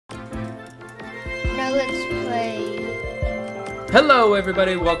let's play. Hello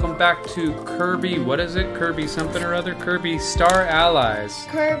everybody, welcome back to Kirby, what is it? Kirby something or other? Kirby Star Allies.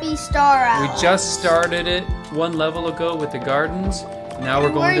 Kirby Star Allies. We just started it one level ago with the gardens. Now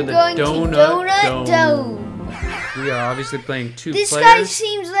we're going to the Donut Dome. We are obviously playing two This players. guy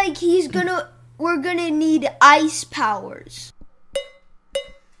seems like we're gonna need ice powers.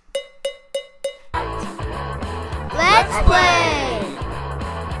 Let's play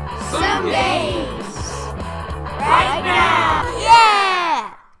some games right now.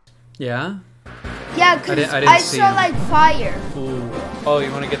 Yeah. Yeah? Yeah, because I didn't I see saw him. like fire. Ooh. Oh,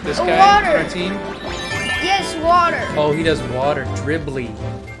 you want to get this guy Water. on our team? Yes, water. Oh, he does water, dribbly.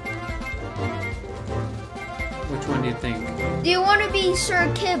 Which one do you think? Do you want to be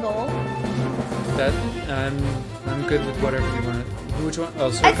Sir Kibble? That I'm good with whatever you want. Which one? Oh,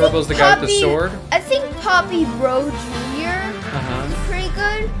 so I Purple's the think guy with the Poppy- sword? I think Poppy Bro Jr. Uh-huh. is pretty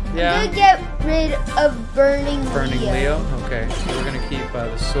good. Yeah. I'm gonna get rid of Burning Leo? Okay, so we're gonna keep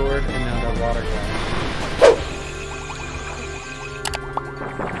the sword and now the water guy.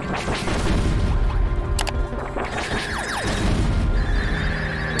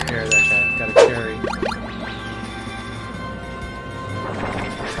 Take care of that guy. Got a cherry.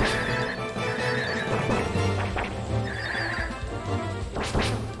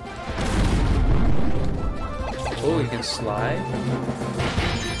 Oh, you can slide?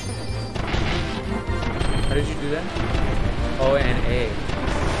 How did you do that? Oh, and A.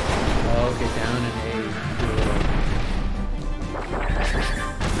 Oh, get down and A.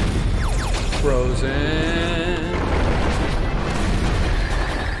 Frozen.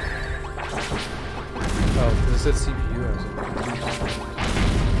 Oh, this is CPU.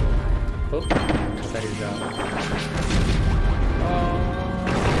 Oh, that is out.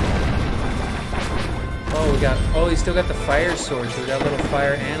 Oh, we got. Oh, he still got the fire sword, so we got a little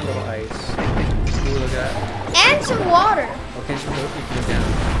fire and a little ice. Ooh, look at that. And some water. Okay, so you can go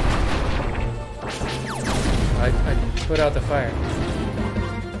down. I put out the fire.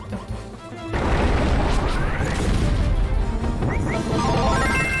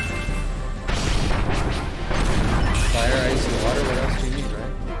 Fire, ice, and water. What else do you need,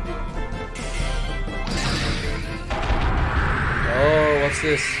 right? Oh, what's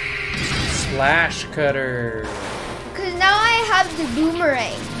this? Slash cutter. Because now I have the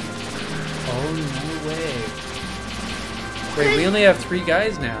boomerang. Oh, no way. Wait, we only have 3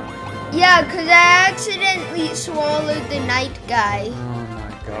 guys now. Yeah, because I accidentally swallowed the night guy. Oh my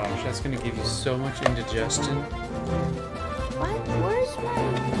gosh, that's gonna give you so much indigestion. What? Where's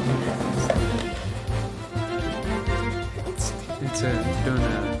my... It's doing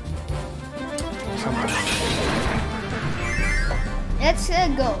something. Let's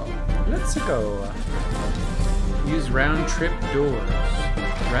go. Let's go. Use round trip doors.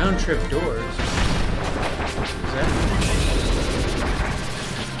 Round trip doors? Is that?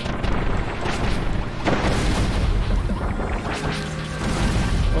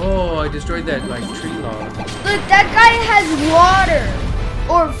 Oh, I destroyed that like tree log. Look, that guy has water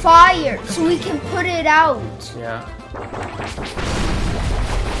or fire, so we can put it out. Yeah.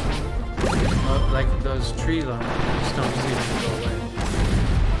 Oh, like those tree logs. Just don't see them go away.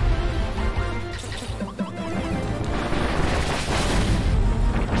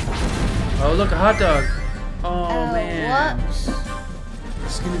 Oh, look, a hot dog. Oh, man. Whoops.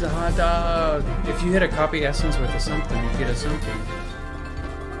 Skin is a hot dog. If you hit a copy essence with a something, you get a something.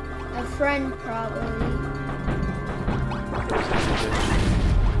 A friend, probably.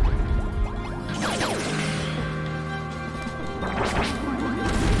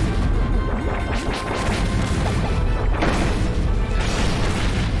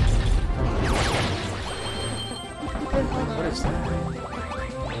 What is that?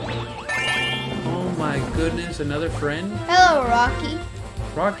 Oh my goodness, another friend? Hello, Rocky.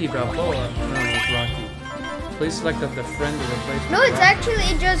 Rocky Balboa. No, it's Rocky. Please select the friend to replace No, with it's Rocky.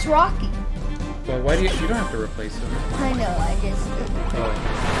 actually just Rocky. Well, why do you don't have to replace him. I know, I just did. Oh.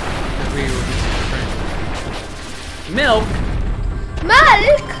 Because we were just friends. Milk!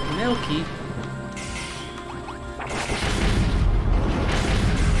 Milk? Milky.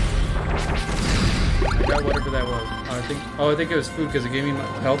 I got whatever that was. Oh, I think it was food because it gave me my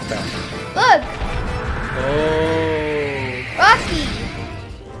health back. Look, Oh. Rocky.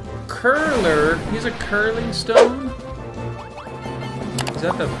 Curler? He's a curling stone? Is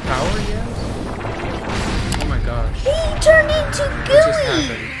that the power he has? Oh my gosh. He turned into What just gooey.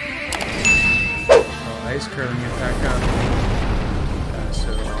 happened? Oh, ice curling it back up. That's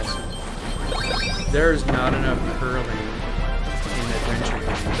so awesome. There's not enough curling in adventure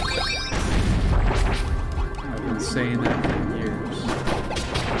games. I've been saying that for years.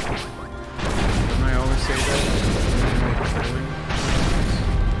 Am I always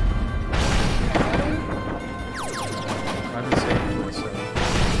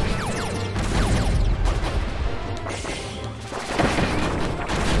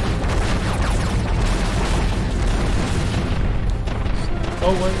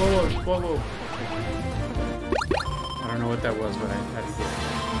Oh, whoa. I don't know what that was, but I had to get it.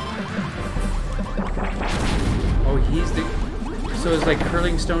 Oh, he's the... So it's like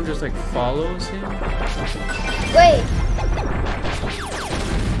curling stone just like follows him? Wait.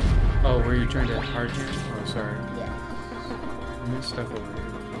 Oh, were you trying to hard jam? Oh, sorry. Yeah. Move stuff over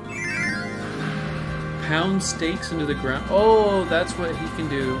here. Pound stakes into the ground. Oh, that's what he can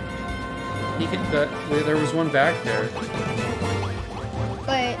do. He can... there was one back there.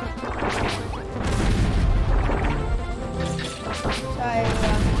 Wait. Sorry,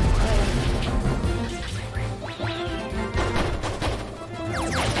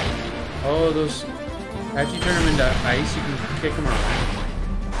 Oh, those... After you turn them into ice, you can kick them around.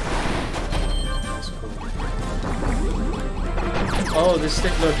 That's cool. Oh, this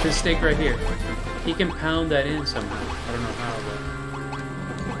stick, look, this stake right here. He can pound that in somehow. I don't know how, but...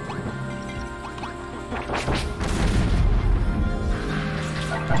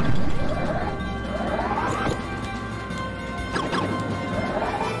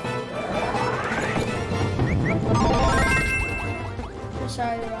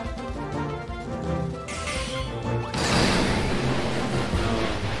 sorry, Rob.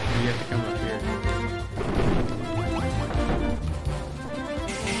 You have to come up here.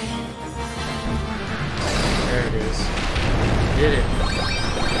 There it is. Did it.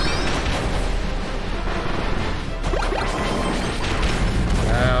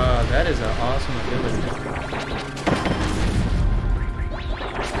 Wow, that is an awesome ability.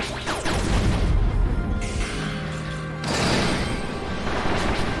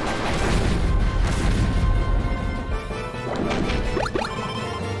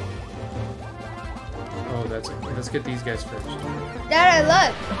 Let's get these guys first. Dad,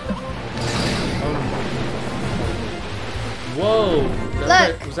 look. Oh. Whoa!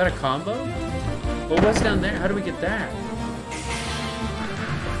 Look. Was that a combo? Well, what's down there? How do we get that?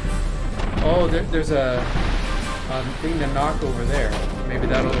 Oh, there's a thing to knock over there. Maybe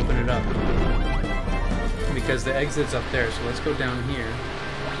that'll open it up. Because the exit's up there, so let's go down here.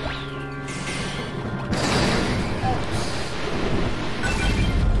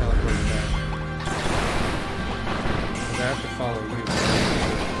 I have to follow you.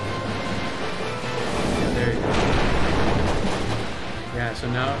 Yeah, there you go. Yeah, so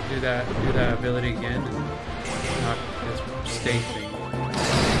now do that ability again. Not this stake thing.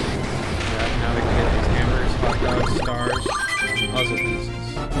 Yeah, now we can get these hammers, hot dogs, stars, puzzle pieces.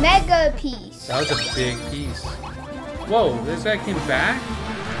 Mega piece. That was a big piece. Whoa, this guy came back?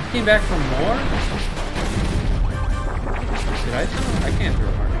 Came back for more? Did I throw? I can't throw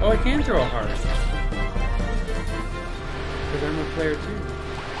a heart. Oh, I can throw a heart. Because I'm a player too.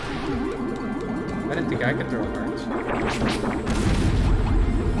 I didn't think I could throw hearts. I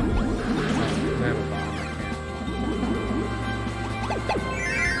have a bomb, I can't.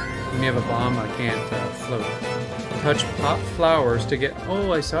 When you have a bomb, I can't float. Touch pop flowers to get...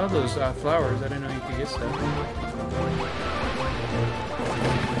 Oh, I saw those flowers. I didn't know you could get stuff.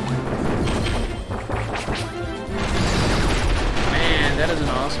 Man, that is an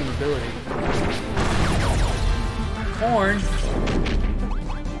awesome ability. Corn.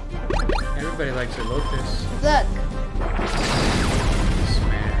 Everybody likes a locust. Look.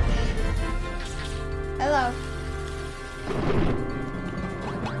 Smash. Hello.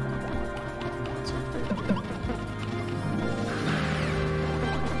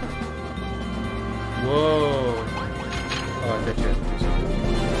 Whoa. Oh, I bet you had to do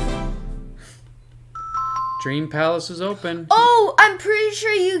something. Dream Palace is open. Oh, I'm pretty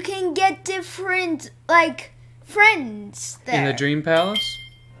sure you can get different, like, friends there. In the Dream Palace?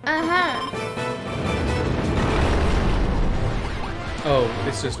 Uh-huh. Oh,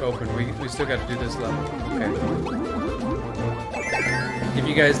 it's just open. We still got to do this level. Okay. If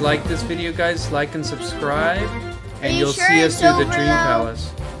you guys like this video, guys, like and subscribe. And you'll see us do the Dream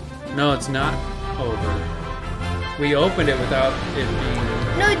Palace. No, it's not over. We opened it without it being...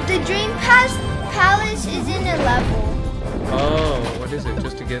 No, the Dream Palace is in a level. Oh, what is it?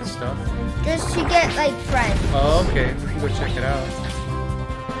 Just to get stuff? Just to get, like, friends. Oh, okay. We can go check it out.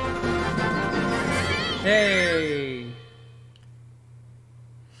 Hey!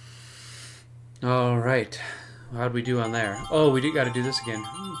 Alright. How'd we do on there? Oh, we got to do this again.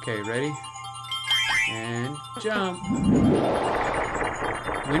 Okay, ready? And jump.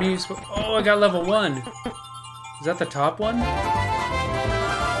 When you... Oh, I got level 1. Is that the top one?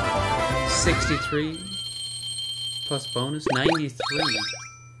 63. Plus bonus, 93.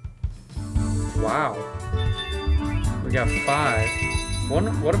 Wow. We got 5. One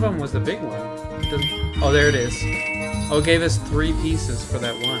of them was the big one. Oh, there it is. Oh, it gave us 3 pieces for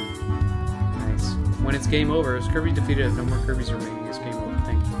that one. Nice. When it's game over, as Kirby defeated, no more Kirby's remaining. It's game over.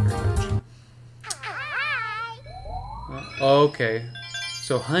 very much. Okay.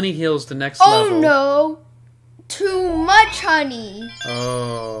 So honey heals the next level. Oh no! Too much honey.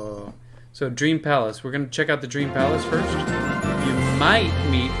 Oh. So Dream Palace. We're going to check out the Dream Palace first. You might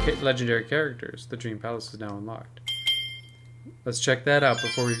meet legendary characters. The Dream Palace is now unlocked. Let's check that out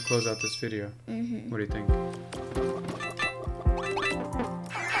before we close out this video. What do you think?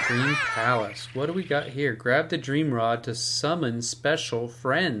 Dream Palace. What do we got here? Grab the Dream Rod to summon special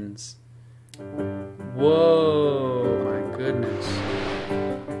friends. Whoa, my goodness.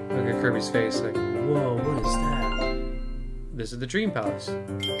 Look at Kirby's face like, whoa, what is that? This is the Dream Palace.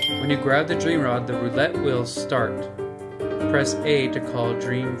 When you grab the Dream Rod, the roulette will start. Press A to call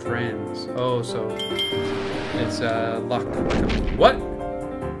Dream Friends. Oh, so it's luck. What?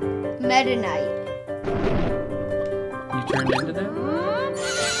 Meta Knight. You turned into that?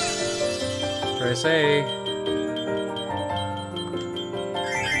 Press A.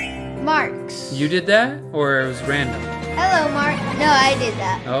 Marks. You did that? Or it was random? Hello, Mark. No, I did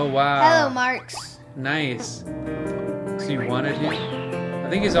that. Oh, wow. Hello, Marks. Nice. So you wanted him? I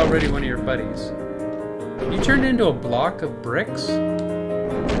think he's already one of your buddies. You turned into a block of bricks?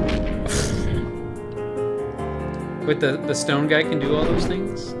 With the stone guy can do all those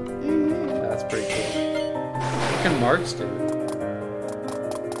things? That's pretty cool. What can Marks do?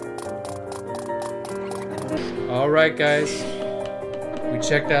 Alright guys. We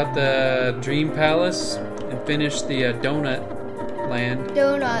checked out the Dream Palace and finished the Donut Land.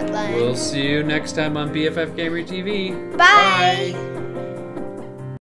 Donut Land. We'll see you next time on BFF Gamer TV. Bye.